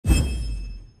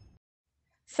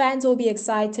Fans will be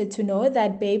excited to know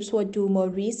that Babes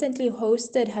Wodumo recently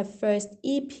hosted her first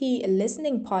EP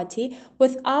listening party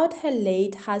without her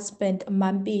late husband,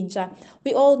 Mampintsha.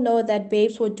 We all know that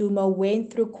Babes Wodumo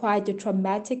went through quite a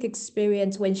traumatic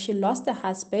experience when she lost a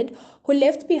husband who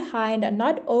left behind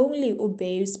not only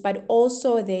Babes but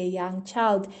also their young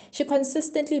child. She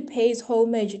consistently pays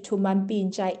homage to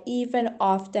Mampintsha even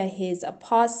after his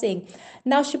passing.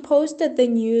 Now, she posted the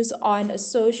news on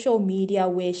social media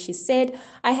where she said,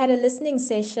 I had a listening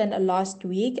session last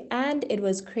week and it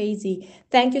was crazy.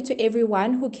 Thank you to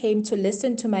everyone who came to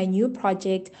listen to my new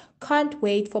project. Can't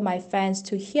wait for my fans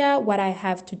to hear what I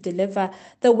have to deliver.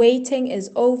 The waiting is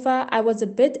over. I was a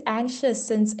bit anxious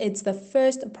since it's the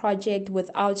first project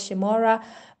without Shimora,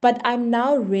 but I'm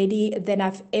now ready than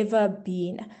I've ever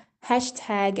been.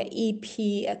 Hashtag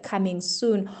EP coming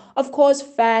soon. Of course,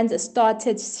 fans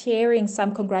started sharing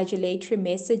some congratulatory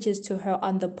messages to her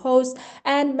on the post.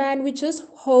 And man, we just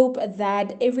hope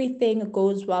that everything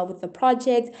goes well with the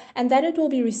project and that it will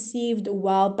be received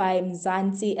well by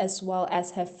Mzansi as well as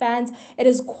her fans. It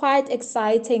is quite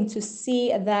exciting to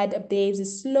see that Babes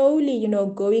is slowly,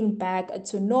 going back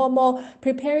to normal,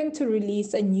 preparing to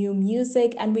release a new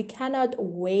music, and we cannot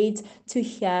wait to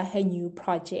hear her new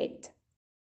project.